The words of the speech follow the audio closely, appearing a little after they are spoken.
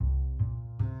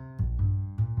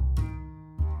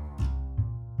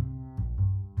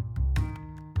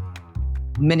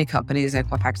Many companies,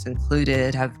 Equifax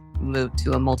included, have moved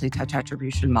to a multi-touch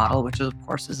attribution model, which of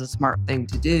course is a smart thing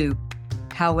to do.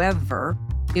 However,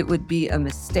 it would be a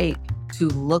mistake to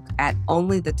look at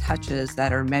only the touches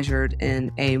that are measured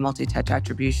in a multi-touch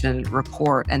attribution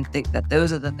report and think that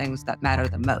those are the things that matter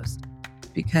the most.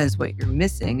 Because what you're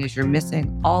missing is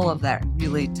all of that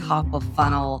really top of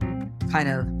funnel kind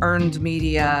of earned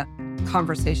media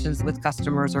conversations with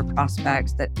customers or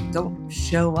prospects that don't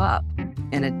show up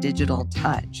in a digital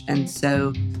touch. And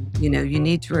so, you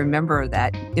need to remember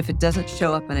that if it doesn't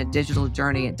show up in a digital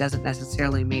journey, it doesn't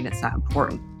necessarily mean it's not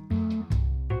important.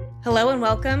 Hello and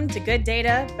welcome to Good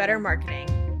Data, Better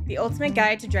Marketing, the ultimate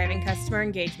guide to driving customer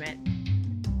engagement.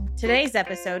 Today's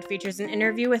episode features an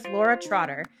interview with Laura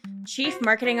Trotter, Chief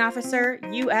Marketing Officer,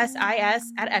 USIS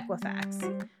at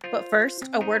Equifax. But first,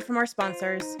 a word from our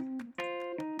sponsors.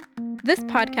 This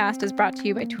podcast is brought to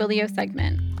you by Twilio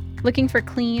Segment. Looking for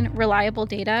clean, reliable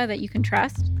data that you can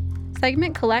trust?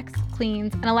 Segment collects,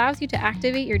 cleans, and allows you to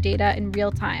activate your data in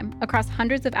real time across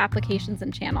hundreds of applications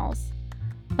and channels.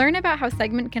 Learn about how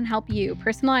Segment can help you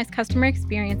personalize customer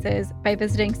experiences by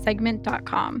visiting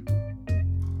segment.com.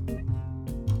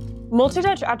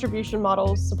 Multi-touch attribution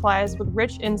models supply us with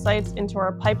rich insights into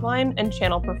our pipeline and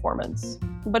channel performance.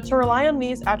 But to rely on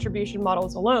these attribution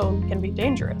models alone can be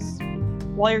dangerous.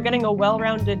 While you're getting a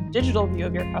well-rounded digital view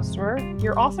of your customer,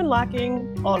 you're often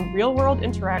lacking on real-world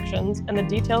interactions and the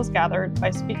details gathered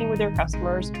by speaking with your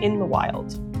customers in the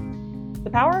wild. The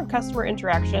power of customer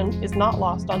interaction is not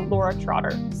lost on Laura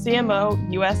Trotter, CMO,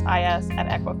 USIS at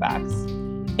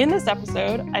Equifax. In this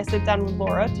episode, I sit down with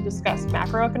Laura to discuss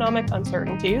macroeconomic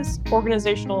uncertainties,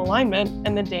 organizational alignment,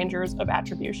 and the dangers of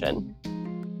attribution.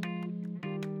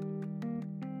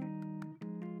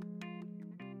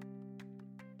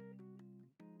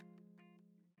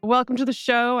 Welcome to the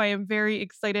show. I am very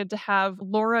excited to have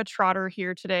Laura Trotter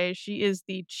here today. She is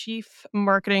the Chief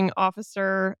Marketing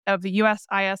Officer of the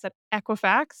USIS at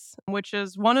Equifax, which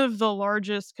is one of the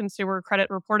largest consumer credit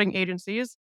reporting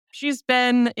agencies. She's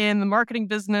been in the marketing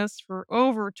business for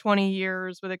over 20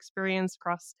 years with experience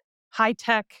across high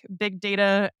tech, big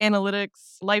data,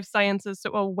 analytics, life sciences,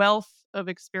 so a wealth of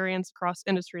experience across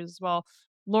industries as well.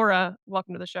 Laura,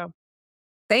 welcome to the show.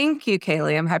 Thank you,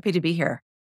 Kaylee. I'm happy to be here.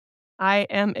 I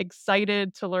am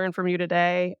excited to learn from you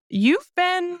today. You've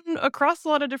been across a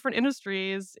lot of different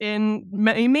industries in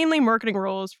mainly marketing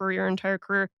roles for your entire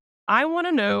career. I want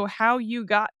to know how you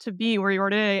got to be where you are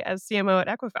today as CMO at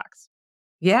Equifax.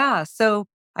 Yeah. So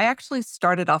I actually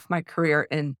started off my career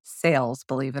in sales,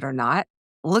 believe it or not.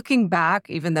 Looking back,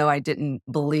 even though I didn't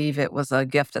believe it was a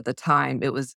gift at the time,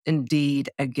 it was indeed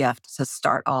a gift to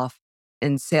start off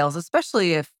in sales,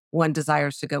 especially if one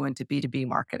desires to go into B2B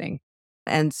marketing.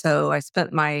 And so I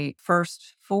spent my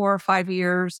first 4 or 5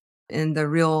 years in the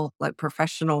real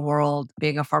professional world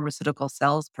being a pharmaceutical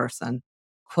salesperson,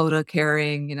 quota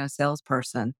carrying,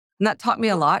 salesperson. And that taught me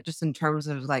a lot just in terms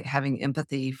of having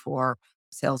empathy for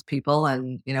salespeople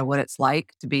and, what it's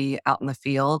like to be out in the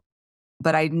field.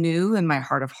 But I knew in my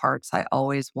heart of hearts, I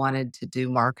always wanted to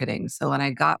do marketing. So when I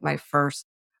got my first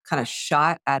kind of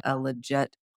shot at a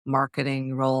legit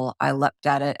marketing role, I leapt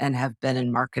at it and have been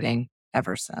in marketing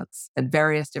ever since. And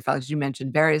various different, as you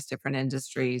mentioned, various different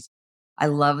industries. I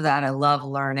love that. I love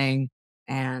learning.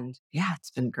 And yeah,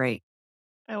 it's been great.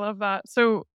 I love that.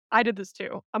 So I did this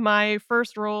too. My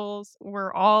first roles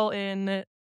were all in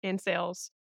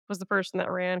sales. Was the person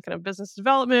that ran kind of business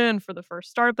development for the first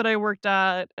start that I worked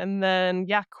at. And then,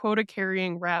 quota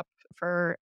carrying rep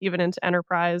for even into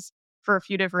enterprise for a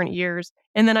few different years.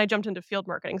 And then I jumped into field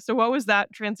marketing. So what was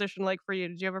that transition like for you?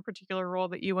 Did you have a particular role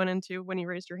that you went into when you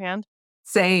raised your hand?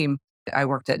 Same. I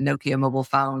worked at Nokia mobile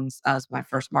phones as my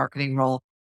first marketing role.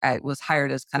 I was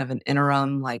hired as kind of an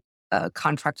interim,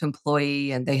 contract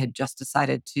employee, and they had just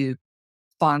decided to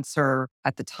sponsor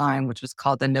at the time, which was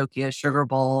called the Nokia Sugar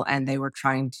Bowl, and they were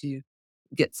trying to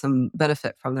get some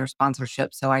benefit from their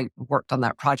sponsorship. So I worked on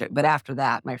that project. But after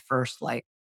that, my first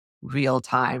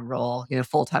real-time role,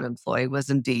 full-time employee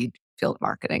was indeed field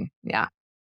marketing. Yeah.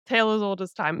 Tale as old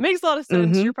as time. Makes a lot of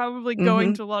sense. Mm-hmm. You're probably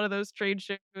going to a lot of those trade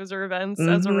shows or events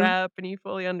as a rep and you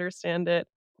fully understand it.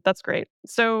 That's great.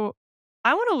 So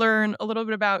I want to learn a little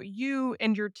bit about you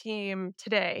and your team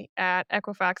today at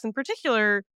Equifax. In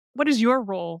particular, what is your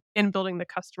role in building the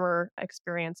customer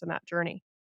experience in that journey?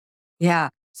 Yeah.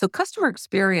 So customer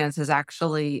experience is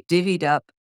actually divvied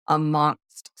up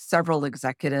amongst several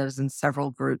executives and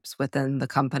several groups within the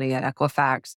company at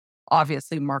Equifax.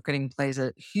 Obviously, marketing plays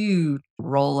a huge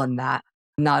role in that.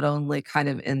 not only kind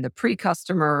of in the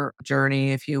pre-customer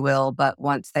journey, if you will, but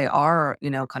once they are,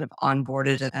 kind of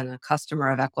onboarded and a customer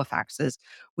of Equifax's,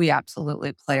 we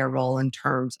absolutely play a role in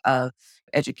terms of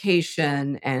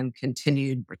education and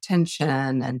continued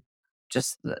retention and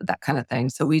just that kind of thing.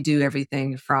 So we do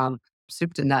everything from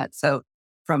soup to nuts. So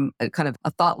from a kind of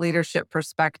a thought leadership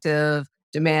perspective,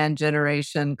 demand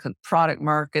generation, product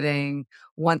marketing,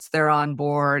 once they're on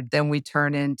board, then we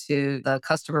turn into the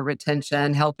customer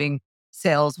retention, helping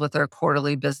sales with their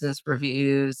quarterly business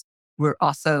reviews. We're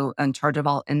also in charge of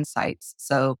all insights.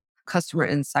 So customer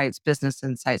insights, business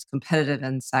insights, competitive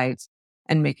insights,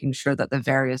 and making sure that the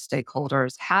various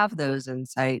stakeholders have those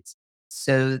insights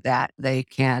so that they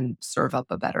can serve up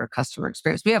a better customer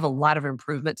experience. We have a lot of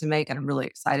improvement to make, and I'm really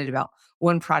excited about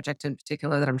one project in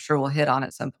particular that I'm sure we'll hit on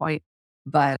at some point.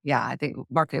 But yeah, I think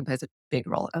marketing plays a big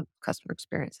role in customer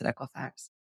experience at Equifax.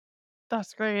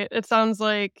 That's great. It sounds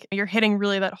like you're hitting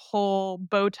really that whole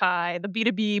bow tie, the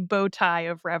B2B bow tie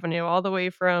of revenue, all the way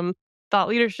from thought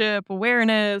leadership,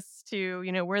 awareness to,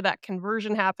 where that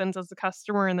conversion happens as a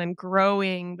customer and then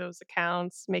growing those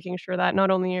accounts, making sure that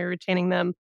not only you're retaining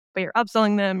them, but you're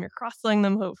upselling them, you're cross-selling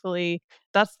them, hopefully.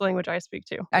 That's the language I speak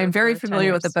to I'm very for 10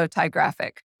 familiar with the years. bow tie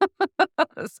graphic.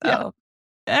 Yeah. So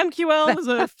MQL is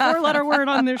a four-letter word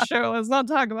on this show. Let's not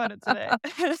talk about it today.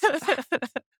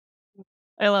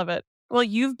 I love it. Well,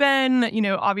 you've been,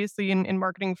 obviously in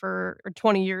marketing for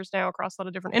 20 years now across a lot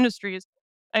of different industries.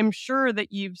 I'm sure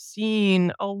that you've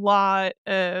seen a lot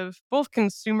of both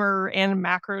consumer and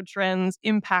macro trends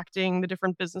impacting the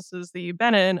different businesses that you've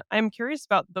been in. I'm curious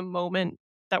about the moment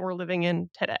that we're living in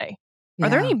today. Are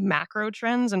there yeah. any macro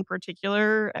trends in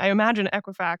particular? I imagine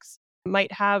Equifax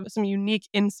might have some unique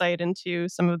insight into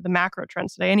some of the macro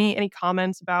trends today. Any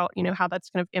comments about, how that's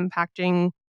kind of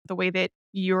impacting the way that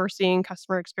you're seeing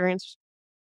customer experience?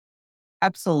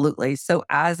 Absolutely. So,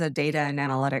 as a data and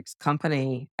analytics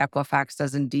company, Equifax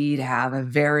does indeed have a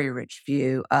very rich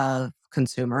view of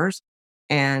consumers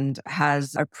and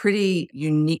has a pretty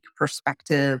unique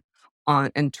perspective on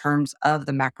in terms of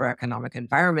the macroeconomic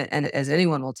environment. And as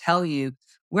anyone will tell you,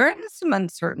 we're in some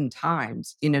uncertain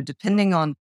times. Depending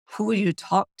on who you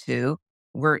talk to,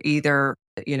 we're either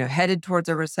headed towards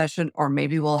a recession or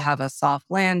maybe we'll have a soft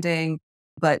landing.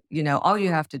 But all you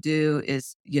have to do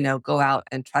is go out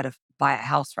and try to buy a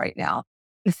house right now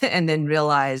and then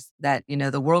realize that,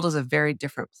 the world is a very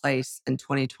different place in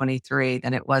 2023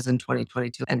 than it was in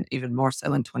 2022 and even more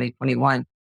so in 2021.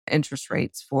 Interest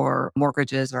rates for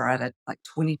mortgages are at a like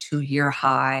 22-year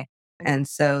high. And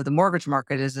so the mortgage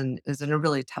market is in a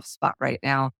really tough spot right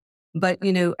now. But,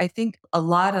 I think a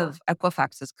lot of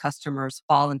Equifax's customers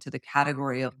fall into the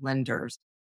category of lenders,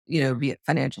 be it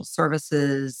financial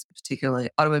services, particularly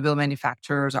automobile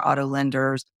manufacturers or auto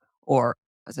lenders, or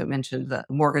as I mentioned, the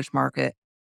mortgage market.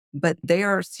 But they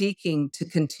are seeking to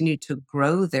continue to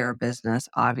grow their business,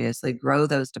 obviously, grow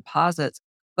those deposits,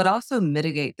 but also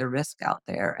mitigate the risk out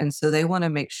there. And so they want to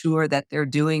make sure that they're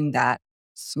doing that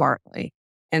smartly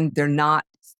and they're not,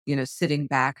 sitting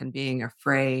back and being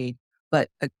afraid, but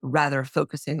rather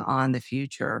focusing on the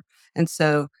future. And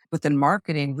so within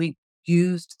marketing, we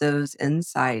used those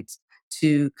insights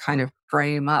to kind of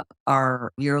frame up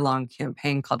our year-long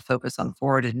campaign called Focus on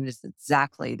Forward. And it is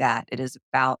exactly that. It is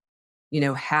about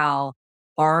how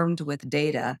armed with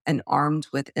data and armed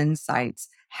with insights,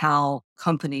 how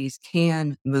companies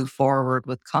can move forward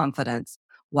with confidence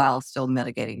while still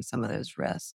mitigating some of those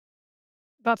risks.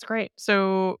 That's great.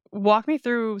 So, walk me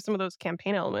through some of those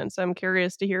campaign elements. I'm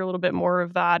curious to hear a little bit more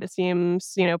of that. It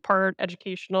seems, part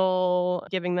educational,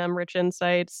 giving them rich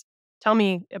insights. Tell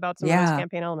me about some of those Yeah.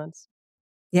 campaign elements.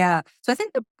 Yeah. So I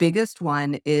think the biggest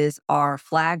one is our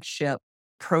flagship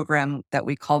program that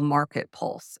we call Market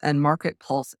Pulse. And Market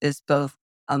Pulse is both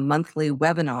a monthly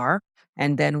webinar,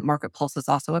 and then Market Pulse is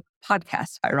also a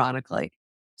podcast, ironically.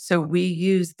 So we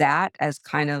use that as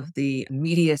kind of the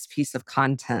meatiest piece of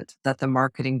content that the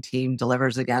marketing team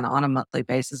delivers again on a monthly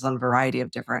basis on a variety of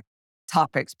different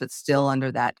topics, but still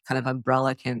under that kind of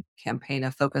umbrella campaign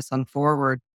of Focus on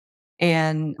Forward.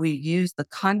 And we use the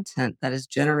content that is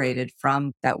generated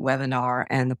from that webinar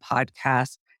and the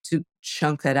podcast to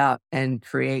chunk it up and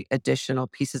create additional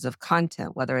pieces of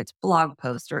content, whether it's blog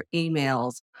posts or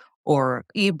emails or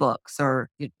ebooks or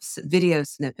video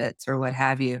snippets or what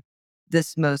have you.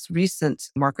 This most recent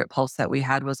market pulse that we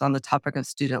had was on the topic of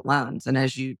student loans. And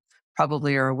as you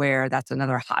probably are aware, that's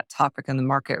another hot topic in the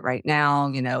market right now.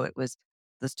 It was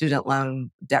the student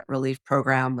loan debt relief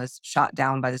program was shot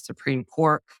down by the Supreme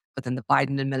Court, but then the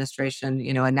Biden administration,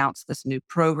 announced this new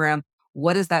program.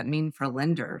 What does that mean for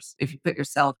lenders? If you put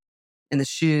yourself in the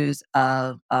shoes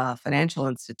of a financial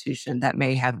institution that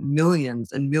may have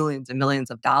millions and millions and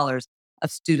millions of dollars of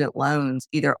student loans,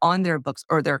 either on their books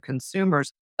or their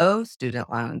consumers owe student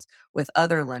loans with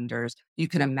other lenders, you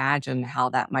can imagine how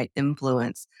that might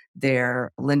influence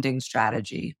their lending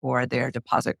strategy or their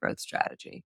deposit growth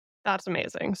strategy. That's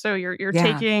amazing. So you're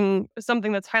Yeah, taking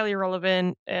something that's highly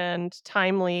relevant and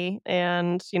timely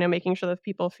and, making sure that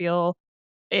people feel,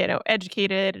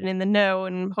 educated and in the know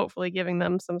and hopefully giving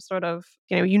them some sort of,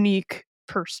 unique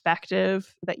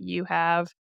perspective that you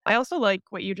have. I also like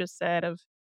what you just said of,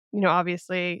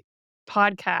 obviously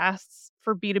podcasts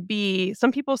for B2B.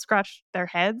 Some people scratch their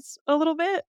heads a little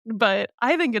bit, but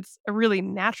I think it's a really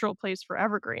natural place for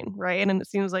evergreen, right? And it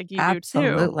seems like you do too.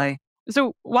 absolutely.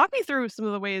 So, walk me through some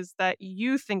of the ways that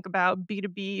you think about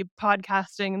B2B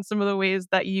podcasting and some of the ways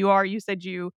that you said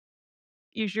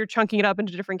you're chunking it up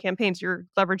into different campaigns. You're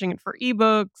leveraging it for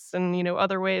ebooks and,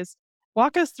 other ways.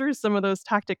 Walk us through some of those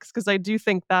tactics because I do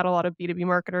think that a lot of B2B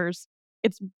marketers,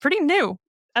 it's pretty new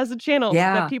as a channel that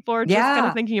Yeah, people are just kind of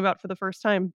yeah. thinking about for the first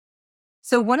time.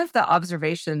 So, one of the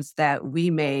observations that we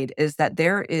made is that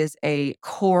there is a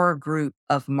core group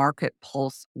of Market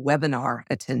Pulse webinar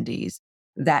attendees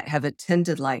that have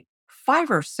attended like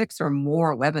 5 or 6 or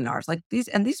more webinars, like these,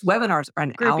 and these webinars are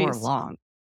an hour Groupies. long.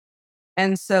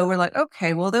 And so we're like,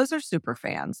 okay, well, those are super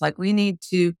fans. Like, we need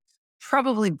to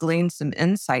probably glean some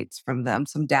insights from them,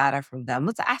 some data from them.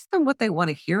 Let's ask them what they want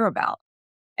to hear about.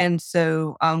 And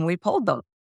so we polled them.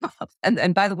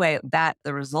 And by the way, that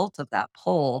the result of that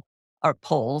poll or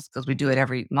polls, because we do it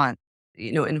every month,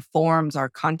 informs our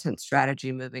content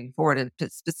strategy moving forward. And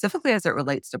specifically as it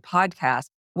relates to podcasts,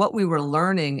 what we were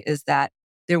learning is that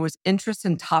there was interest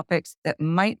in topics that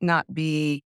might not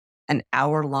be an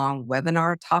hour-long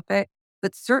webinar topic,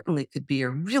 but certainly could be a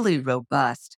really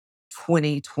robust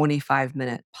 20,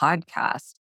 25-minute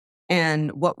podcast.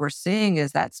 And what we're seeing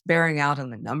is that's bearing out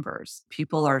in the numbers.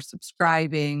 People are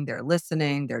subscribing, they're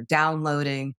listening, they're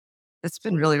downloading. It's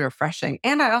been really refreshing.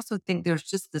 And I also think there's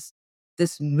just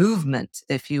this movement,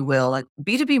 if you will. Like,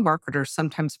 B2B marketers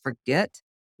sometimes forget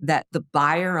that the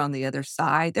buyer on the other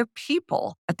side, they're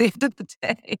people at the end of the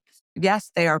day.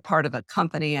 Yes, they are part of a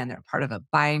company and they're part of a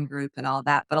buying group and all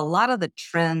that. But a lot of the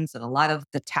trends and a lot of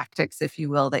the tactics, if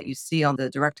you will, that you see on the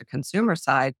direct to consumer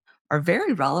side are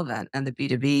very relevant in the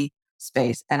B2B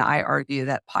space. And I argue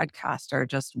that podcasts are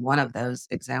just one of those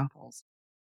examples.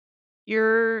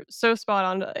 You're so spot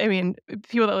on. I mean,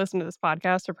 people that listen to this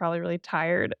podcast are probably really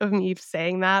tired of me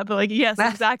saying that, but like, yes,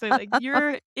 exactly. Like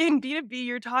you're in B2B,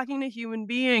 you're talking to human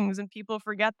beings and people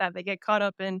forget that. They get caught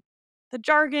up in the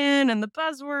jargon and the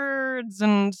buzzwords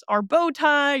and our bow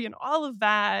tie and all of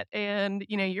that. And,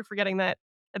 you're forgetting that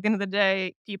at the end of the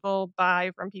day, people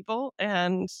buy from people.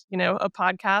 And, a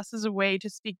podcast is a way to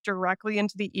speak directly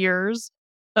into the ears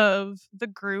of the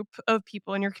group of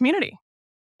people in your community.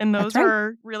 And That's those right.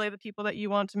 are really the people that you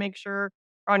want to make sure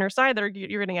are on your side that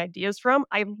you're getting ideas from.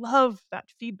 I love that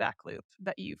feedback loop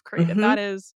that you've created. Hmm. That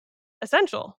is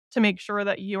essential to make sure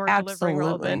that you are delivering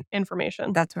relevant Absolutely.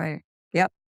 information. That's right.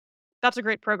 Yep. That's a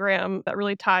great program that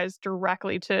really ties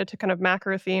directly to kind of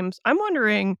macro themes. I'm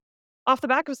wondering, off the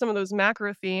back of some of those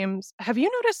macro themes, have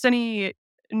you noticed any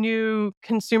new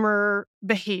consumer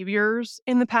behaviors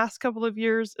in the past couple of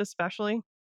years, especially?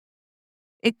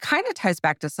 It kind of ties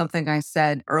back to something I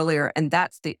said earlier, and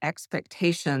that's the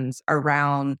expectations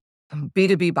around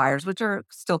B2B buyers, which are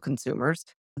still consumers,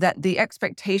 that the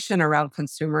expectation around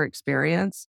consumer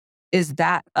experience is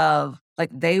that of like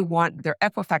they want their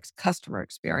Equifax customer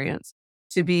experience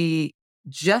to be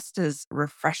just as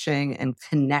refreshing and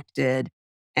connected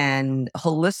and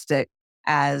holistic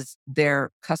as their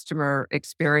customer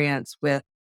experience with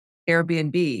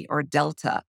Airbnb or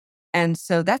Delta. And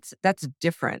so that's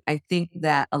different. I think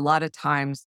that a lot of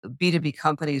times B2B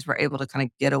companies were able to kind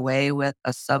of get away with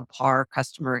a subpar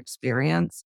customer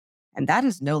experience. And that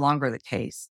is no longer the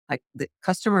case. Like, the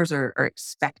customers are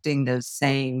expecting those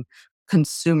same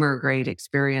consumer grade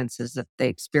experiences that they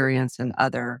experience in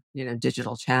other,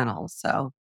 digital channels.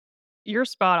 So You're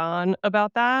spot on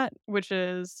about that, which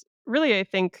is really, I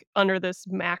think, under this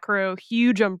macro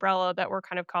huge umbrella that we're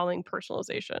kind of calling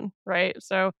personalization, right?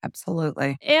 So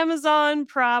absolutely. Amazon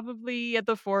probably at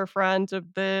the forefront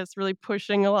of this, really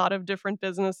pushing a lot of different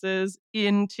businesses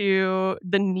into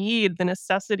the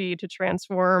necessity to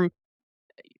transform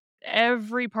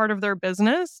every part of their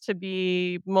business to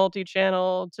be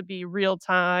multi-channel, to be real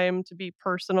time, to be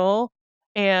personal.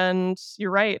 And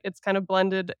you're right, it's kind of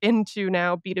blended into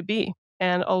now B2B.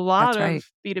 And a lot That's right. of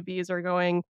B2Bs are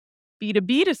going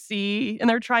B2B to C, and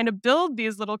they're trying to build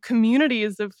these little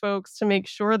communities of folks to make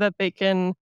sure that they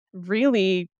can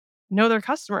really know their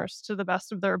customers to the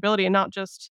best of their ability and not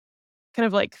just kind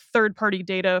of like third-party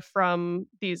data from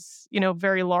these,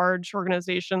 very large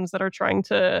organizations that are trying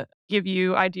to give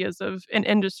you ideas of an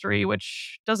industry,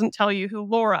 which doesn't tell you who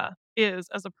Laura is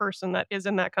as a person that is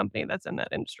in that company that's in that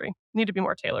industry. Need to be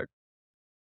more tailored.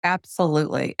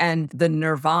 Absolutely. And the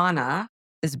nirvana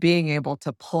is being able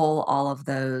to pull all of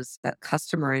that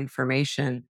customer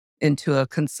information into a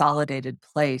consolidated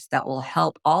place that will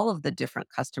help all of the different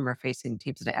customer facing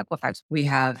teams. At Equifax, we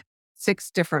have 6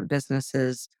 different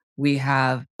businesses. We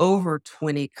have over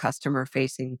 20 customer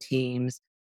facing teams.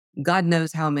 God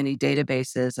knows how many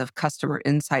databases of customer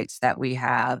insights that we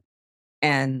have.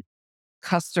 And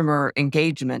customer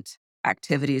engagement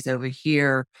activities over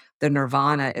here, the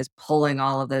Nirvana is pulling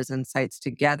all of those insights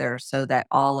together so that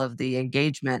all of the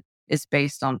engagement is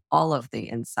based on all of the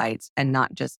insights and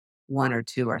not just one or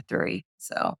two or three.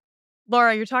 So,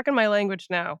 Laura, you're talking my language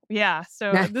now. Yeah.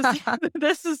 So this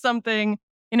this is something,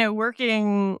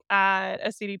 working at a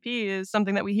CDP is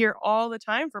something that we hear all the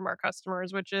time from our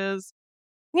customers, which is,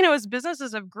 as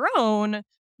businesses have grown,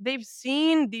 they've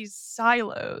seen these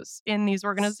silos in these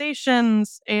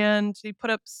organizations and they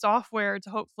put up software to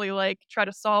hopefully like try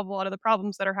to solve a lot of the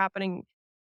problems that are happening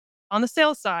on the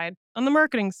sales side, on the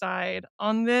marketing side,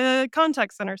 on the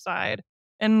contact center side.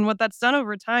 And what that's done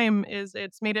over time is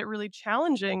it's made it really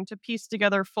challenging to piece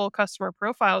together full customer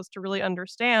profiles to really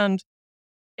understand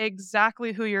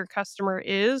exactly who your customer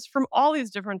is from all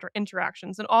these different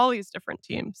interactions and all these different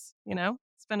teams.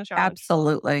 It's been a challenge.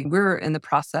 absolutely. We're in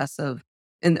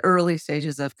the early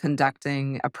stages of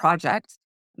conducting a project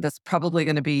that's probably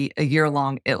going to be a year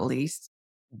long at least,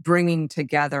 bringing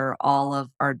together all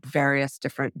of our various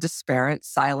different disparate,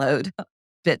 siloed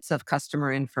bits of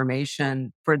customer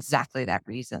information for exactly that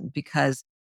reason. Because,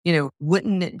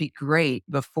 wouldn't it be great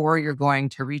before you're going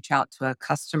to reach out to a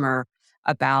customer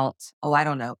about, oh, I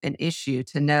don't know, an issue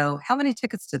to know how many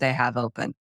tickets do they have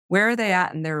open? Where are they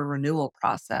at in their renewal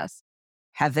process?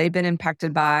 Have they been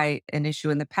impacted by an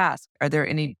issue in the past? Are there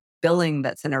any billing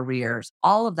that's in arrears?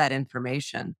 All of that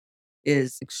information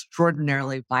is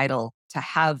extraordinarily vital to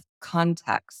have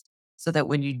context so that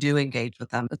when you do engage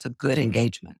with them, it's a good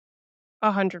engagement.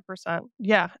 100%.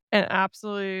 Yeah, an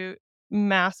absolute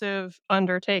massive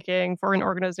undertaking for an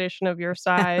organization of your Yes,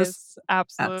 size.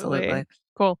 Absolutely. absolutely.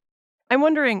 Cool. I'm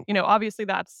wondering, obviously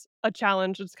that's a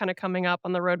challenge that's kind of coming up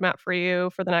on the roadmap for you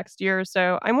for the next year or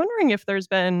so. I'm wondering if there's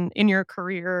been in your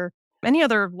career any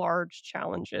other large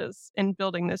challenges in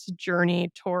building this journey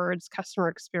towards customer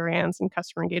experience and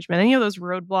customer engagement. Any of those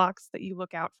roadblocks that you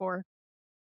look out for?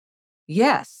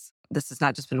 Yes, this has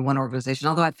not just been one organization,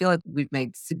 although I feel like we've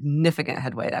made significant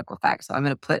headway at Equifax. So I'm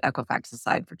going to put Equifax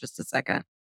aside for just a second.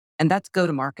 And that's go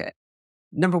to market.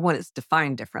 Number one, it's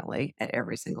defined differently at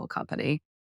every single company.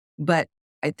 But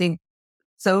I think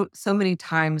so many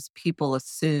times people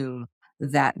assume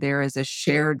that there is a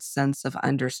shared sense of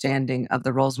understanding of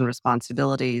the roles and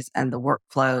responsibilities and the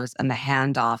workflows and the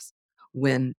handoffs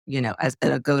when, as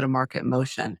in a go to market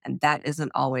motion. And that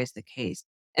isn't always the case.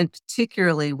 And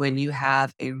particularly when you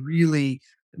have a really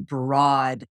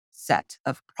broad set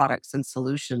of products and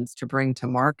solutions to bring to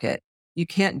market, you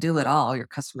can't do it all. Your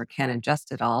customer can't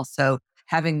ingest it all. So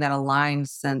having that aligned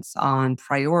sense on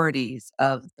priorities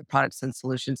of the products and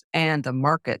solutions and the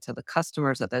market to the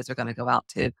customers that those are going to go out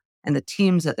to and the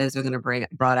teams that those are going to bring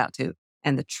brought out to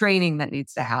and the training that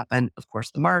needs to happen, of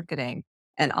course, the marketing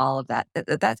and all of that.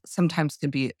 That sometimes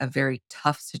can be a very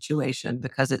tough situation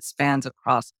because it spans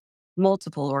across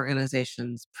multiple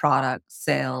organizations, product,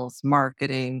 sales,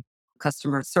 marketing,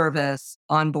 customer service,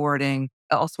 onboarding,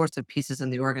 all sorts of pieces in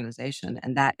the organization.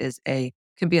 And that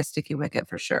can be a sticky wicket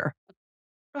for sure.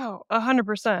 Oh,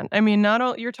 100%. I mean, not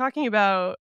all you're talking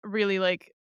about really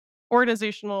like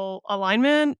organizational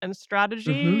alignment and Hmm.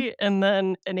 strategy and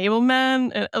then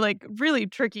enablement and like really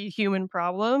tricky human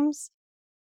problems.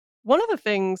 One of the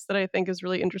things that I think is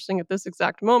really interesting at this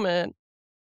exact moment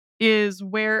is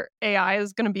where AI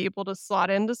is going to be able to slot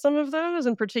into some of those,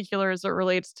 in particular as it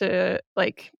relates to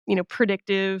like,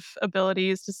 predictive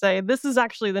abilities to say, this is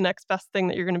actually the next best thing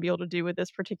that you're going to be able to do with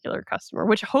this particular customer,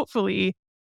 which hopefully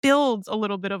builds a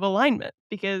little bit of alignment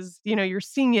because, you're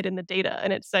seeing it in the data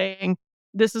and it's saying,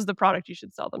 this is the product you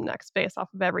should sell them next based off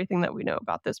of everything that we know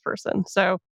about this person.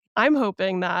 So I'm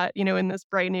hoping that, in this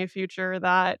bright new future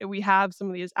that we have some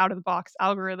of these out of the box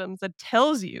algorithms that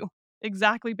tells you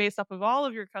exactly based off of all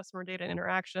of your customer data and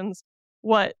interactions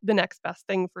what the next best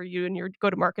thing for you and your go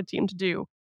to market team to do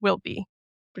will be,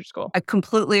 which is cool. I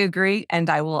completely agree. And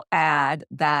I will add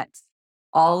that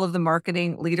all of the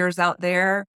marketing leaders out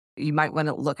there, you might want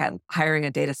to look at hiring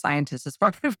a data scientist as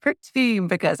part of your team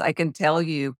because I can tell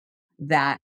you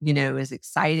that as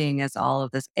exciting as all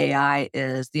of this AI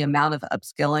is, the amount of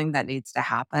upskilling that needs to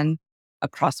happen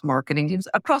across marketing teams,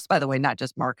 across, by the way, not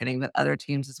just marketing, but other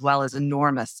teams as well, is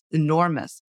enormous,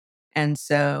 enormous. And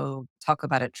so, talk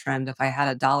about a trend. If I had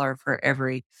 $1 for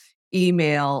every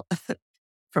email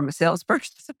from a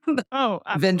salesperson, Oh,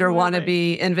 vendor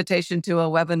absolutely. wannabe, invitation to a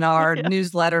webinar, Yeah.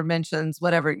 newsletter mentions,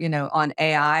 whatever, on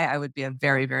AI, I would be a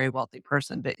very, very wealthy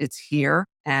person, but it's here.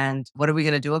 And what are we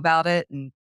going to do about it?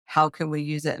 And how can we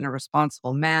use it in a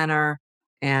responsible manner?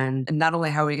 And not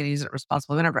only how are we going to use it in a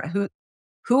responsible manner, but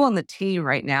who on the team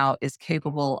right now is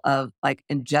capable of like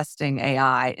ingesting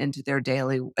AI into their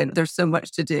daily, and there's so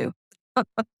much to do. I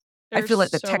There's feel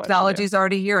like the so much to do. technology is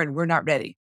already here and we're not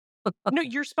ready. No,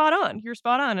 you're spot on. You're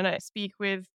spot on. And I speak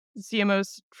with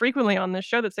CMOs frequently on this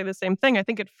show that say the same thing. I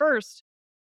think at first,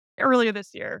 earlier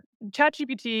this year,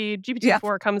 ChatGPT, Yeah,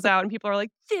 GPT-4 comes out and people are like,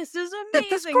 this is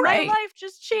that's amazing. My great. life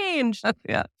just changed.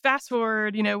 Yeah. Fast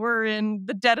forward, we're in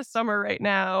the dead of summer right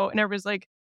now. And everybody's like,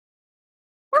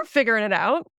 we're figuring it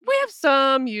out. We have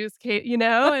some use case,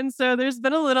 and so there's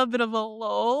been a little bit of a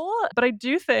lull, but I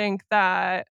do think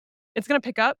that it's going to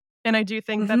pick up. And I do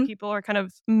think that Hmm. people are kind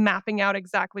of mapping out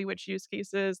exactly which use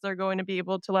cases they're going to be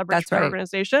able to leverage That's for their right.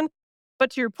 organization. But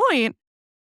to your point,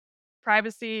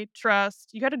 privacy,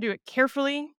 trust, you got to do it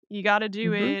carefully. You got to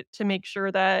do Hmm. it to make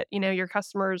sure that, your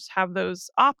customers have those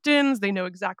opt-ins. They know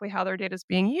exactly how their data is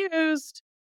being used.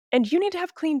 And you need to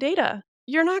have clean data.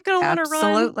 You're not going to want to run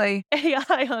Absolutely.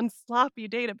 AI on sloppy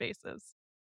databases.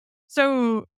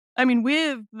 So, I mean,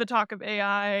 with the talk of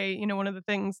AI, one of the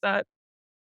things that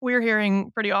we're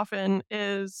hearing pretty often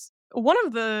is one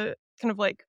of the kind of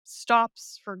like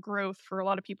stops for growth for a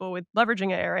lot of people with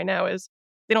leveraging AI right now is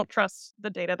they don't trust the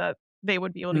data that they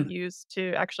would be able to use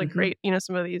to actually Mm-hmm. create,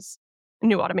 some of these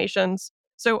new automations.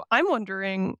 So I'm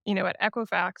wondering, at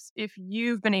Equifax, if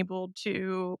you've been able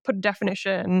to put a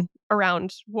definition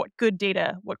around what good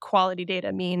data, what quality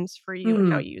data means for you and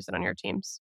how Mm. you use it on your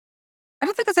teams. I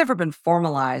don't think it's ever been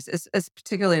formalized, it's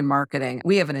particularly in marketing.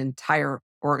 We have an entire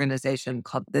organization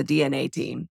called the DNA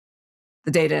team,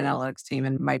 the data analytics team,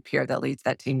 and my peer that leads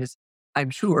that team is, I'm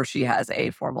sure she has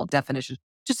a formal definition,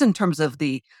 just in terms of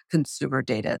the consumer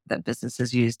data that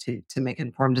businesses use to make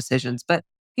informed decisions. But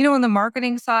on the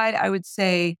marketing side, I would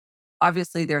say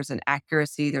obviously there's an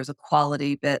accuracy, there's a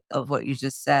quality bit of what you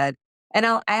just said, and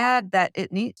I'll add that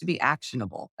it needs to be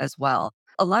actionable as well.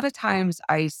 A lot of times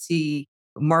I see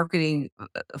marketing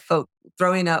folk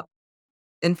throwing up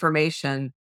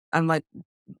information. I'm like,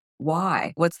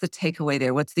 why? What's the takeaway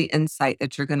there? What's the insight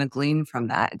that you're going to glean from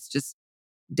that? It's just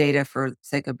data for the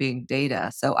sake of being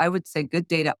data. So I would say good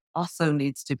data also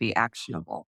needs to be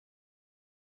actionable.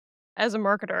 As a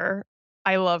marketer,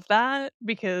 I love that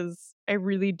because I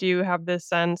really do have this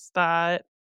sense that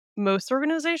most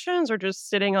organizations are just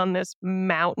sitting on this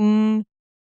mountain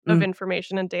of Mm.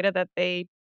 information and data that they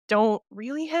don't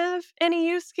really have any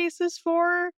use cases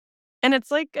for. And it's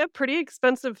like a pretty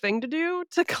expensive thing to do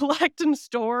to collect and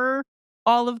store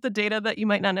all of the data that you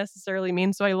might not necessarily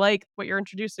mean. So I like what you're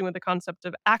introducing with the concept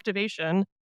of activation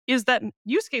is that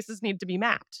use cases need to be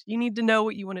mapped. You need to know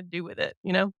what you want to do with it?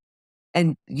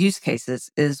 And use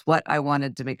cases is what I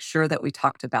wanted to make sure that we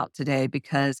talked about today,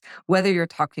 because whether you're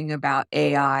talking about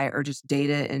AI or just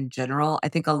data in general, I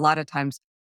think a lot of times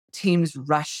teams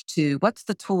rush to what's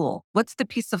the tool? What's the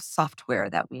piece of software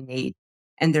that we need?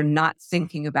 And they're not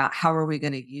thinking about how are we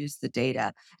going to use the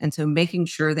data. And so making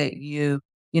sure that you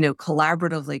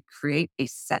collaboratively create a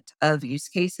set of use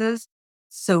cases,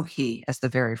 so key as the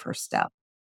very first step.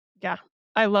 Yeah.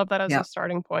 I love that as a Yeah.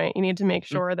 starting point. You need to make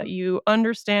sure that Mhm. you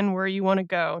understand where you want to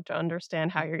go to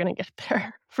understand how you're going to get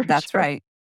there for That's sure. right.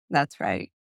 That's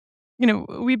right.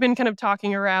 We've been kind of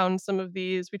talking around some of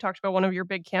these. We talked about one of your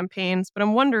big campaigns, but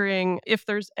I'm wondering if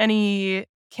there's any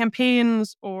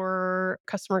campaigns or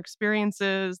customer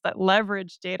experiences that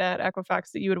leverage data at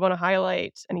Equifax that you would want to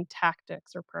highlight, any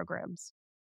tactics or programs.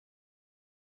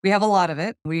 We have a lot of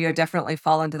it. We are definitely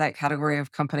fall into that category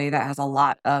of company that has a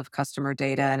lot of customer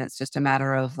data, and it's just a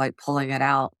matter of like pulling it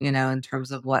out, in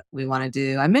terms of what we want to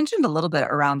do. I mentioned a little bit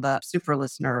around the super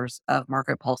listeners of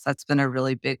Market Pulse. That's been a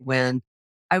really big win.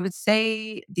 I would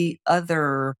say the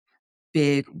other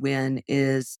big win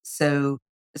is, so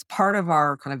as part of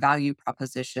our kind of value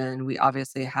proposition, we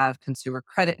obviously have consumer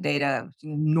credit data,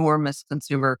 enormous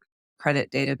consumer credit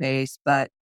database,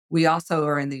 but we also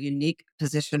are in the unique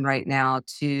position right now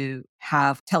to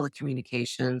have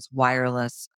telecommunications,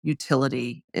 wireless,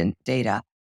 utility in data.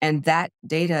 And that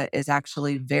data is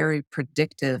actually very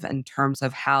predictive in terms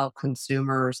of how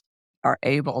consumers are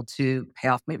able to pay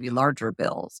off maybe larger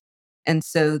bills. And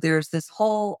so there's this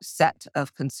whole set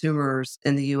of consumers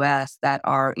in the US that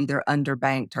are either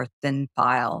underbanked or thin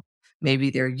file. Maybe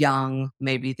they're young,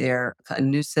 maybe they're a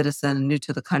new citizen, new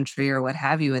to the country or what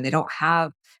have you, and they don't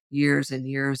have years and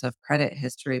years of credit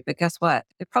history. But guess what?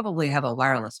 They probably have a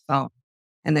wireless phone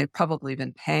and they've probably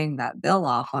been paying that bill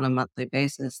off on a monthly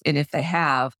basis. And if they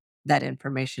have, that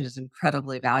information is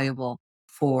incredibly valuable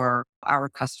for our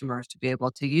customers to be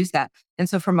able to use that. And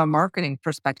so from a marketing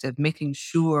perspective, making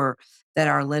sure that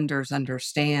our lenders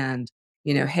understand,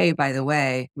 hey, by the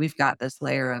way, we've got this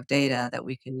layer of data that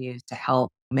we can use to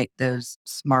help make those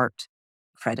smart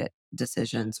credit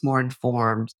decisions more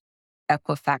informed.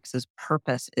 Equifax's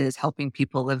purpose is helping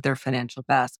people live their financial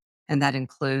best. And that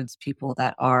includes people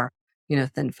that are,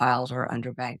 thin files or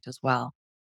underbanked as well.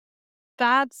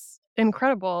 That's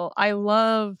incredible. I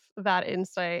love that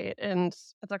insight. And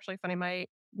it's actually funny.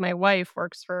 My wife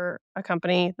works for a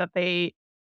company that they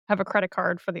have a credit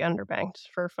card for the underbanked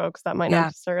for folks that might not Yeah,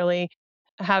 necessarily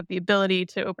have the ability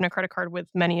to open a credit card with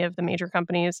many of the major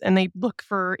companies. And they look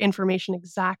for information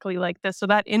exactly like this. So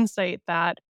that insight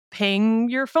that paying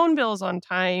your phone bills on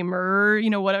time or,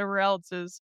 whatever else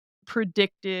is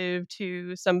predictive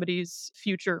to somebody's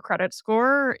future credit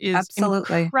score is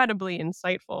absolutely. incredibly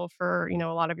insightful for,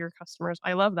 a lot of your customers.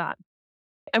 I love that.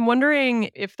 I'm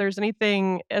wondering if there's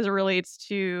anything as it relates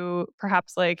to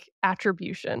perhaps like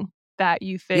attribution that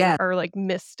you think Yeah. are like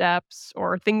missteps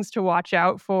or things to watch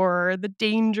out for, the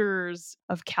dangers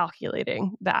of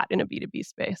calculating that in a B2B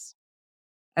space.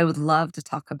 I would love to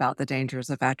talk about the dangers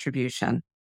of attribution.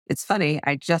 It's funny,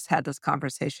 I just had this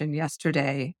conversation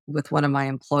yesterday with one of my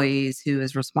employees who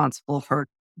is responsible for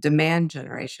demand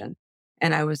generation.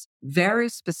 And I was very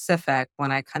specific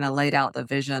when I kind of laid out the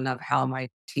vision of how my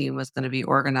team was going to be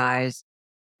organized.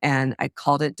 And I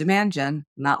called it demand gen,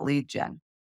 not lead gen.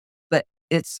 But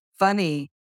it's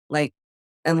funny, like,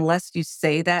 unless you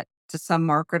say that to some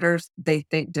marketers, they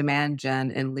think demand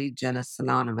gen and lead gen is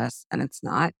synonymous, and it's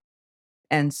not.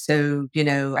 And so,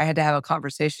 I had to have a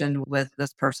conversation with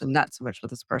this person, not so much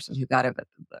with this person who got it, but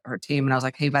her team. And I was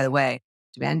like, hey, by the way,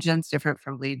 demand gen's different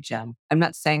from lead gen. I'm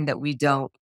not saying that we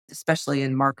don't, especially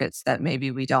in markets that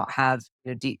maybe we don't have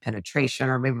deep penetration,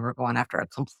 or maybe we're going after a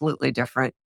completely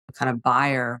different kind of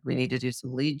buyer. We need to do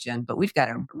some lead gen, but we've got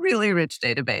a really rich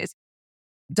database.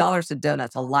 Dollars to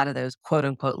donuts, a lot of those quote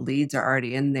unquote leads are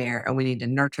already in there, and we need to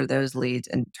nurture those leads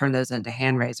and turn those into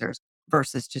hand raisers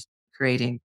versus just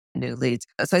creating new leads.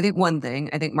 So I think one thing,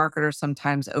 I think marketers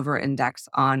sometimes over index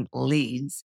on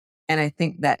leads. And I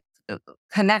think that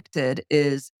connected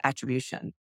is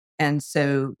attribution. And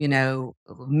so,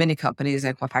 many companies,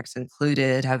 Equifax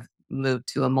included, have moved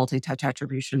to a multi touch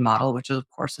attribution model, which of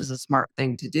course is a smart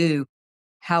thing to do.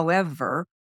 However,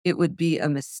 it would be a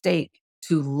mistake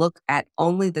to look at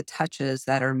only the touches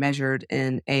that are measured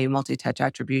in a multi-touch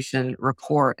attribution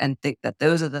report and think that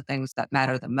those are the things that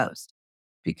matter the most.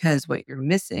 Because what you're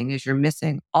missing is you're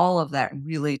missing all of that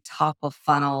really top of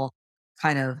funnel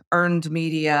kind of earned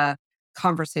media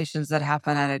conversations that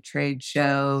happen at a trade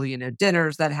show,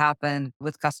 dinners that happen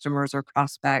with customers or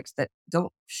prospects that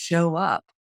don't show up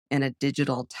in a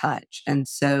digital touch. And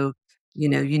so you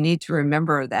need to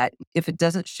remember that if it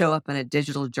doesn't show up in a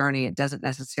digital journey, it doesn't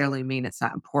necessarily mean it's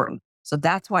not important. So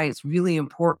that's why it's really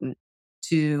important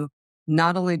to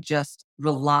not only just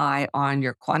rely on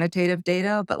your quantitative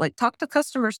data, but like talk to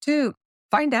customers too.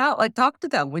 Find out, like talk to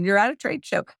them when you're at a trade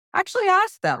show. Actually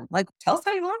ask them, like, tell us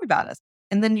how you learned about us.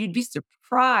 And then you'd be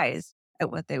surprised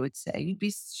at what they would say. You'd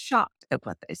be shocked at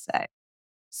what they say.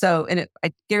 So,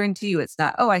 I guarantee you it's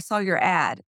not, oh, I saw your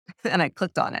ad and I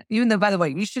clicked on it. Even though, by the way,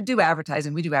 you should do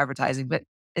advertising. We do advertising, but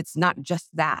it's not just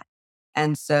that.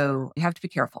 And so you have to be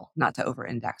careful not to over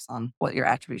index on what your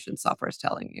attribution software is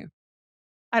telling you.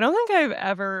 I don't think I've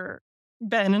ever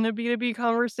been in a B2B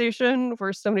conversation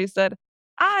where somebody said,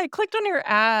 I clicked on your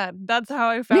ad. That's how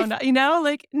I found out,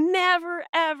 like never,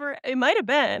 ever. It might have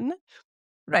been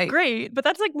Right. great, but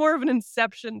that's like more of an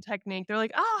inception technique. They're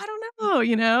like, oh, I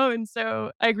don't know, And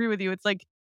so I agree with you. It's like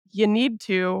you need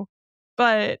to,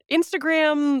 but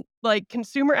Instagram, like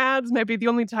consumer ads, might be the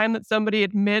only time that somebody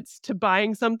admits to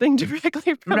buying something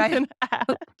directly from Right. an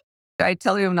ad. I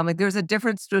tell you, and I'm like, there's a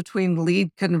difference between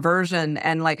lead conversion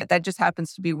and like that just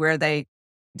happens to be where they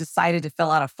decided to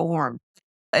fill out a form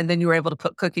and then you were able to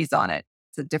put cookies on it.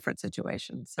 It's a different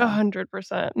situation. So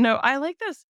 100%. No, I like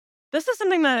this. This is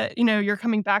something that, you're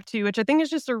coming back to, which I think is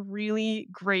just a really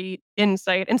great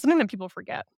insight and something that people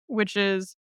forget, which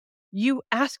is you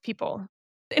ask people.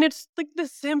 And it's like the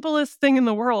simplest thing in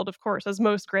the world, of course, as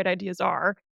most great ideas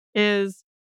are, is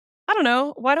I don't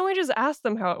know, why don't we just ask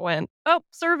them how it went? Oh,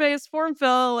 surveys, form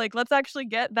fill, like, let's actually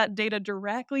get that data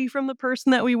directly from the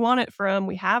person that we want it from.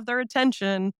 We have their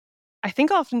attention. I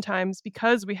think oftentimes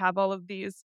because we have all of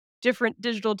these different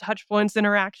digital touch points,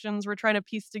 interactions, we're trying to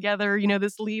piece together,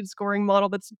 this lead scoring model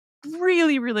that's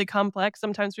really, really complex.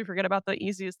 Sometimes we forget about the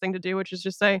easiest thing to do, which is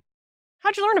just say,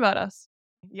 how'd you learn about us?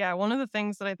 Yeah, one of the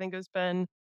things that I think has been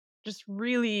just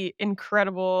really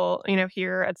incredible,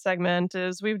 here at Segment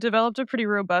is we've developed a pretty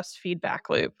robust feedback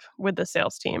loop with the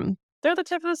sales team. They're the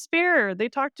tip of the spear. They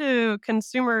talk to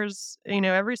consumers,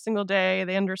 every single day.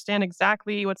 They understand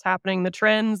exactly what's happening, the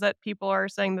trends that people are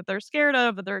saying that they're scared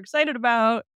of, that they're excited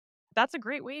about. That's a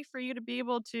great way for you to be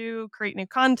able to create new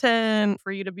content,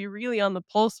 for you to be really on the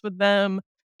pulse with them,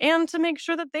 and to make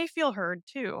sure that they feel heard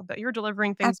too, that you're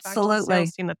delivering things back to the sales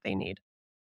Absolutely. team that they need.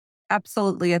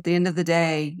 Absolutely. At the end of the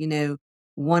day,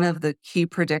 one of the key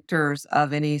predictors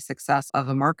of any success of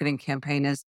a marketing campaign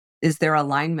is their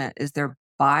alignment, is their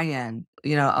buy-in,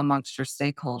 amongst your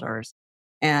stakeholders.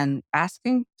 And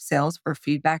asking sales for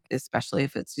feedback, especially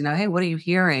if it's, hey, what are you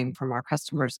hearing from our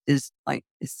customers is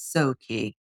so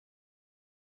key.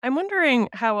 I'm wondering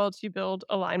how else you build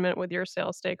alignment with your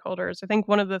sales stakeholders. I think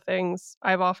one of the things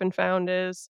I've often found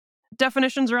is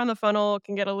definitions around the funnel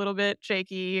can get a little bit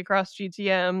shaky across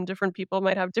GTM. Different people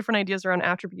might have different ideas around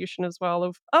attribution as well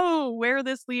of, oh, where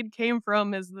this lead came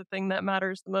from is the thing that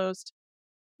matters the most.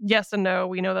 Yes and no.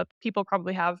 We know that people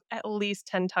probably have at least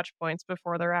 10 touch points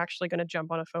before they're actually going to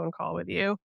jump on a phone call with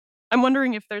you. I'm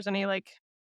wondering if there's any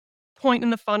point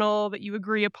in the funnel that you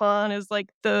agree upon is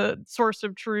like the source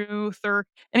of truth, or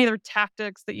any other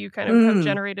tactics that you kind of have Mm.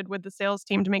 generated with the sales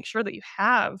team to make sure that you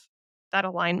have that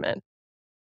alignment.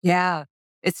 Yeah.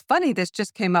 It's funny, this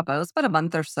just came up. It was about a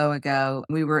month or so ago.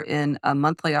 We were in a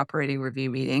monthly operating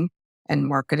review meeting and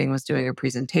marketing was doing a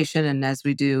presentation. And as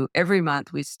we do every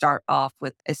month, we start off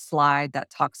with a slide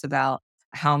that talks about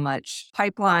how much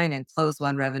pipeline and close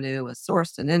one revenue was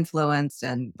sourced and influenced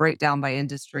and breakdown by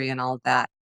industry and all of that.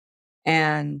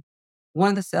 And one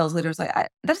of the sales leaders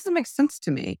that doesn't make sense to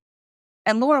me.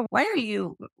 And Laura, why are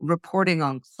you reporting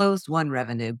on closed one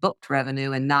revenue, booked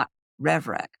revenue, and not rev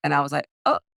rec? And I was like,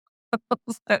 oh, I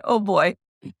was like, oh boy,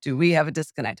 do we have a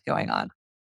disconnect going on?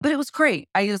 But it was great.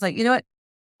 I was like, you know what?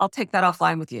 I'll take that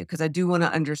offline with you because I do want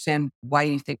to understand why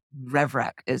you think rev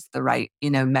rec is the right,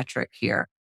 metric here.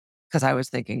 Because I was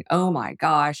thinking, oh my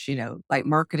gosh,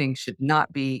 marketing should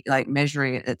not be like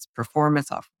measuring its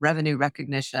performance off revenue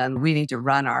recognition. We need to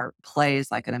run our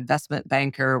plays like an investment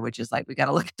banker, which is like we got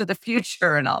to look to the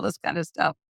future and all this kind of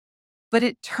stuff. But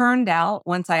it turned out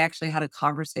once I actually had a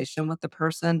conversation with the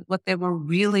person, what they were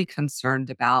really concerned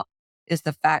about is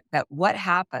the fact that what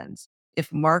happens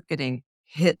if marketing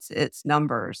hits its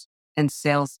numbers and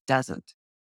sales doesn't,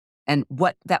 and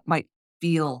what that might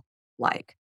feel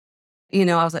like.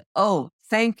 I was like, "Oh,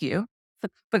 thank you,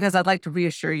 because I'd like to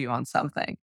reassure you on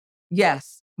something.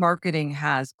 Yes, marketing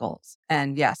has goals.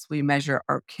 And yes, we measure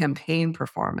our campaign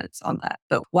performance on that.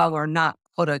 But while we're not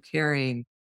quota carrying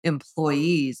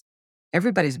employees,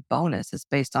 everybody's bonus is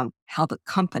based on how the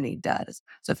company does.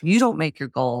 So if you don't make your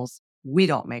goals, we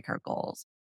don't make our goals.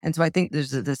 And so I think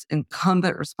there's this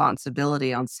incumbent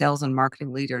responsibility on sales and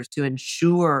marketing leaders to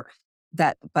ensure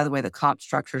that, by the way, the comp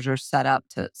structures are set up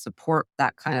to support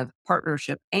that kind of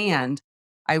partnership. And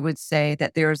I would say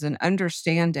that there's an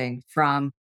understanding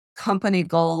from company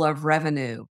goal of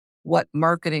revenue, what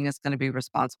marketing is going to be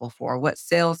responsible for, what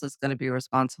sales is going to be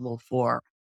responsible for.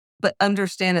 But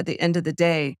understand at the end of the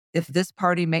day, if this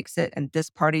party makes it and this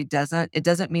party doesn't, it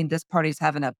doesn't mean this party's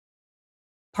having a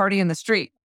party in the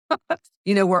street.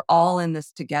 We're all in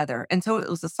this together. And so it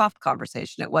was a soft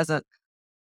conversation. It wasn't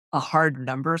a hard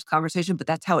numbers conversation, but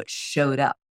that's how it showed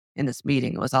up in this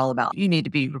meeting. It was all about, you need to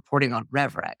be reporting on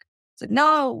rev rec. It's like,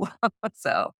 no.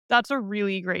 So That's a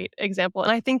really great example.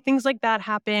 And I think things like that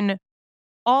happen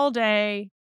all day,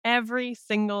 every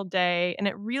single day. And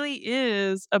it really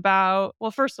is about,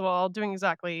 well, first of all, doing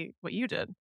exactly what you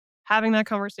did, having that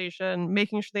conversation,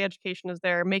 making sure the education is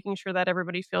there, making sure that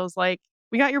everybody feels like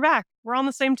we got your back. We're on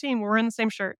the same team. We're in the same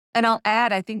shirt. And I'll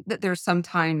add, I think that there's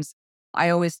sometimes, I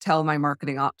always tell my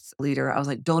marketing ops leader, I was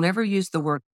like, don't ever use the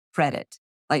word credit.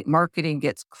 Like marketing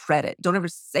gets credit. Don't ever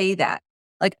say that.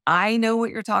 Like, I know what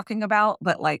you're talking about,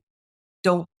 but like,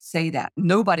 don't say that.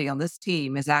 Nobody on this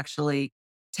team is actually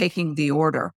taking the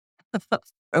order.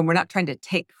 And we're not trying to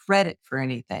take credit for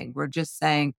anything. We're just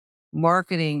saying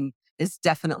marketing is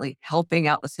definitely helping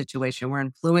out the situation. We're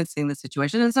influencing the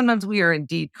situation. And sometimes we are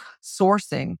indeed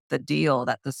sourcing the deal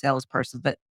that the salesperson,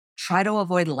 but try to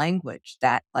avoid language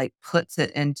that like puts it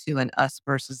into an us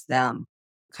versus them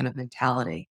kind of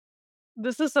mentality.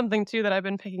 This is something too that I've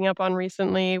been picking up on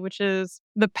recently, which is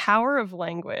the power of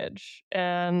language.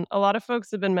 And a lot of folks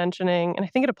have been mentioning, and I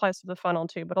think it applies to the funnel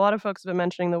too, but a lot of folks have been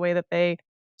mentioning the way that they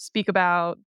speak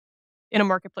about in a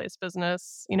marketplace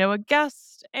business, a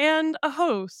guest and a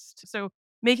host. So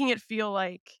making it feel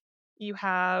like you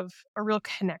have a real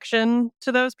connection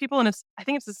to those people. And I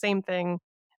think it's the same thing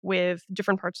with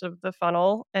different parts of the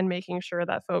funnel and making sure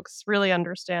that folks really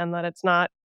understand that it's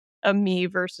not a me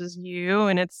versus you.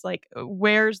 And it's like,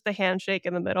 where's the handshake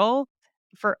in the middle?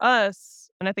 For us,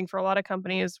 and I think for a lot of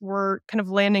companies, we're kind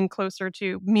of landing closer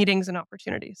to meetings and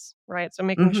opportunities, right? So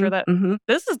making sure Mhm, that mhm.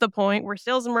 this is the point where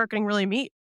sales and marketing really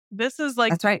meet. This is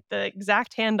like That's right. the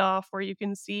exact handoff where you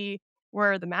can see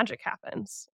where the magic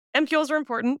happens. MQLs are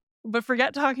important, but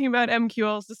forget talking about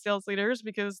MQLs to sales leaders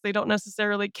because they don't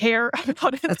necessarily care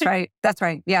about That's it. right. That's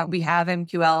right. Yeah, we have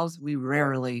MQLs. We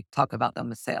rarely talk about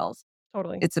them as sales.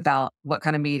 Totally. It's about what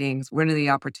kind of meetings, when are the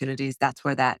opportunities. That's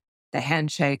where the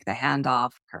handshake, the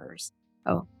handoff occurs.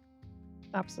 Oh,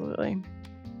 Absolutely.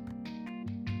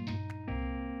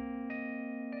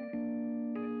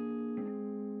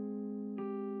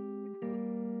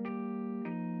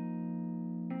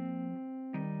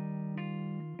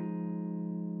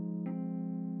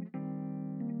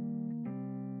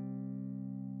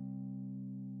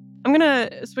 I'm going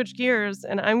to switch gears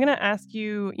and I'm going to ask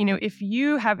you, if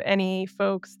you have any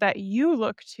folks that you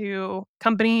look to,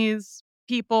 companies,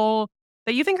 people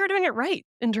that you think are doing it right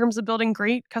in terms of building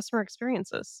great customer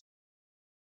experiences.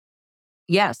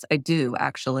 yes, I do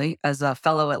actually. As a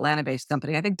fellow Atlanta-based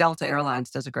company, I think Delta Airlines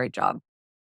does a great job.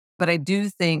 But I do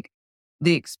think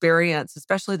the experience,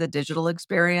 especially the digital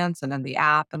experience and then the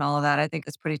app and all of that, I think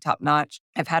is pretty top notch.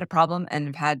 I've had a problem and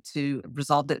have had to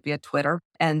resolve it via Twitter.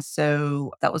 And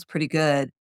so that was pretty good.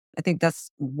 I think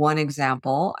that's one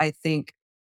example. I think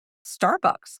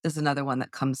Starbucks is another one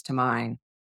that comes to mind.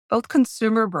 Both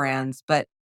consumer brands, but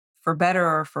for better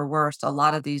or for worse, a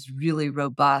lot of these really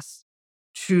robust,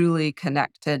 truly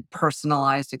connected,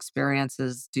 personalized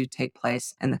experiences do take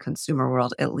place in the consumer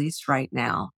world, at least right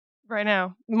now. Right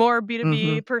now, more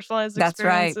B2B Mhm. personalized That's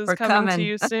right. experiences We're coming to coming.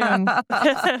 you soon.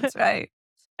 That's right.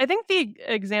 I think the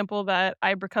example that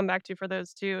I come back to for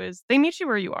those two is they meet you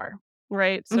where you are,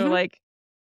 right? So, Mhm. like,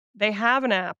 they have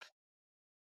an app,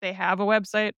 they have a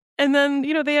website, and then,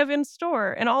 they have in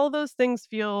store, and all of those things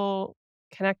feel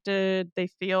connected. They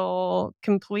feel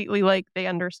completely like they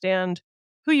understand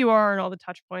who you are and all the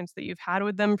touch points that you've had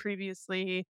with them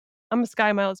previously. I'm a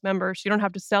Sky Miles member, so you don't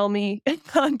have to sell me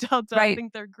on Delta. I Right.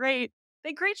 think they're great.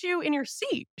 They greet you in your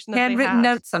seat that they Handwritten have.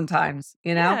 notes sometimes,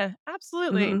 you know? Yeah,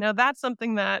 absolutely. Mhm. Now that's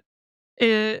something that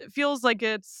it feels like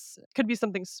could be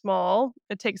something small.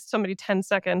 It takes somebody 10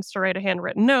 seconds to write a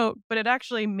handwritten note, but it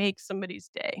actually makes somebody's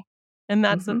day. And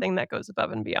that's the Mhm. thing that goes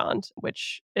above and beyond,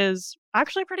 which is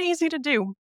actually pretty easy to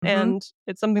do. Mhm. And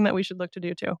it's something that we should look to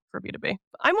do too for B2B.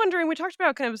 I'm wondering, we talked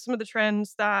about kind of some of the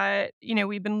trends that,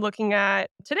 we've been looking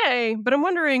at today, but I'm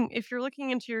wondering if you're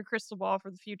looking into your crystal ball for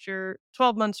the future,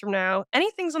 12 months from now,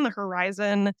 anything's on the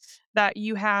horizon that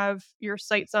you have your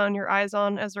sights on, your eyes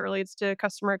on as it relates to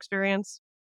customer experience?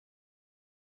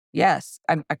 Yes,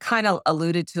 I kind of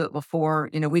alluded to it before.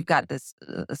 We've got this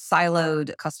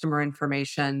siloed customer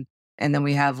information, and then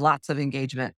we have lots of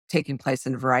engagement taking place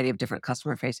in a variety of different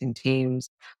customer facing teams.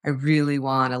 I really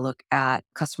want to look at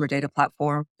customer data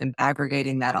platform and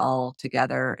aggregating that all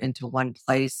together into one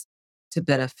place to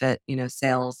benefit,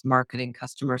 sales, marketing,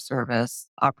 customer service,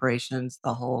 operations,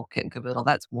 the whole kit and caboodle.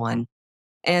 That's one.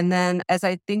 And then as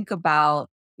I think about,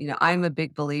 I'm a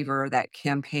big believer that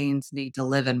campaigns need to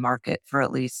live in market for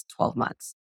at least 12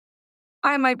 months.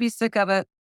 I might be sick of it,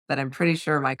 but I'm pretty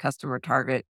sure my customer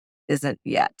target isn't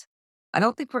yet. I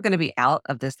don't think we're going to be out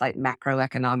of this like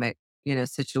macroeconomic,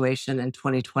 situation in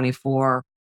 2024,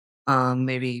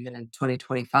 maybe even in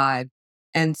 2025.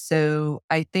 And so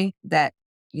I think that,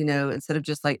 instead of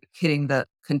just like hitting the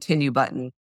continue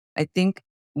button, I think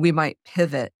we might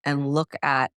pivot and look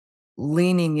at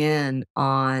leaning in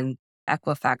on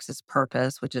Equifax's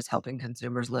purpose, which is helping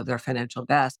consumers live their financial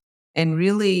best, and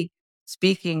really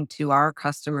speaking to our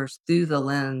customers through the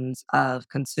lens of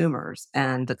consumers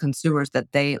and the consumers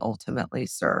that they ultimately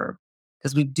serve.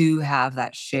 Because we do have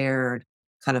that shared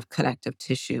kind of connective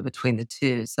tissue between the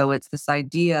two. So it's this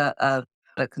idea of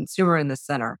the consumer in the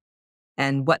center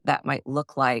and what that might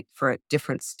look like for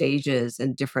different stages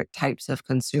and different types of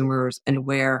consumers and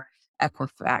where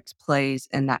Equifax plays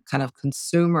in that kind of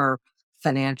consumer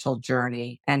financial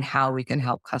journey and how we can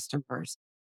help customers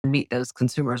meet those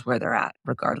consumers where they're at,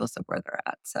 regardless of where they're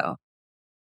at. So,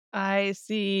 I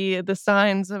see the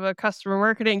signs of a customer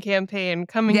marketing campaign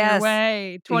coming your yes,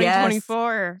 way, yes,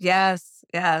 2024. yes,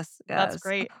 Yes, That's yes.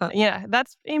 great. Yeah,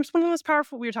 that's Ames, one of the most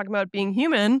powerful. We were talking about being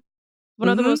human. One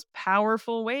of the Mhm. most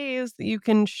powerful ways that you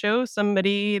can show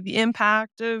somebody the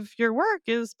impact of your work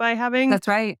is by having That's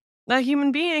right. a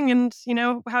human being and,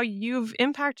 how you've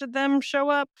impacted them show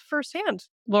up firsthand.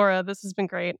 Laura, this has been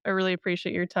great. I really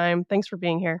appreciate your time. Thanks for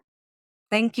being here.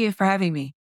 Thank you for having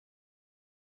me.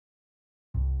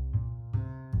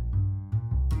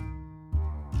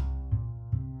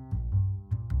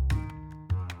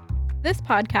 This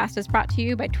podcast is brought to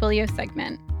you by Twilio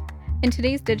Segment. In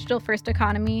today's digital-first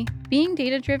economy, being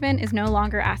data-driven is no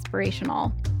longer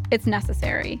aspirational. It's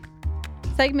necessary.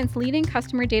 Segment's leading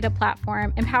customer data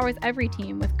platform empowers every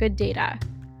team with good data.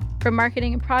 From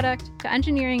marketing and product to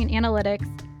engineering and analytics,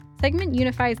 Segment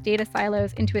unifies data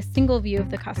silos into a single view of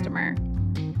the customer.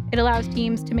 It allows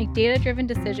teams to make data-driven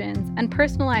decisions and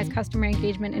personalize customer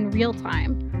engagement in real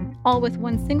time, all with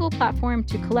one single platform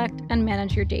to collect and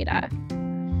manage your data.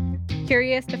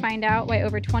 Curious to find out why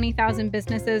over 20,000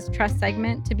 businesses trust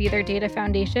Segment to be their data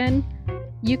foundation?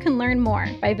 You can learn more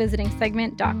by visiting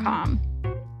segment.com.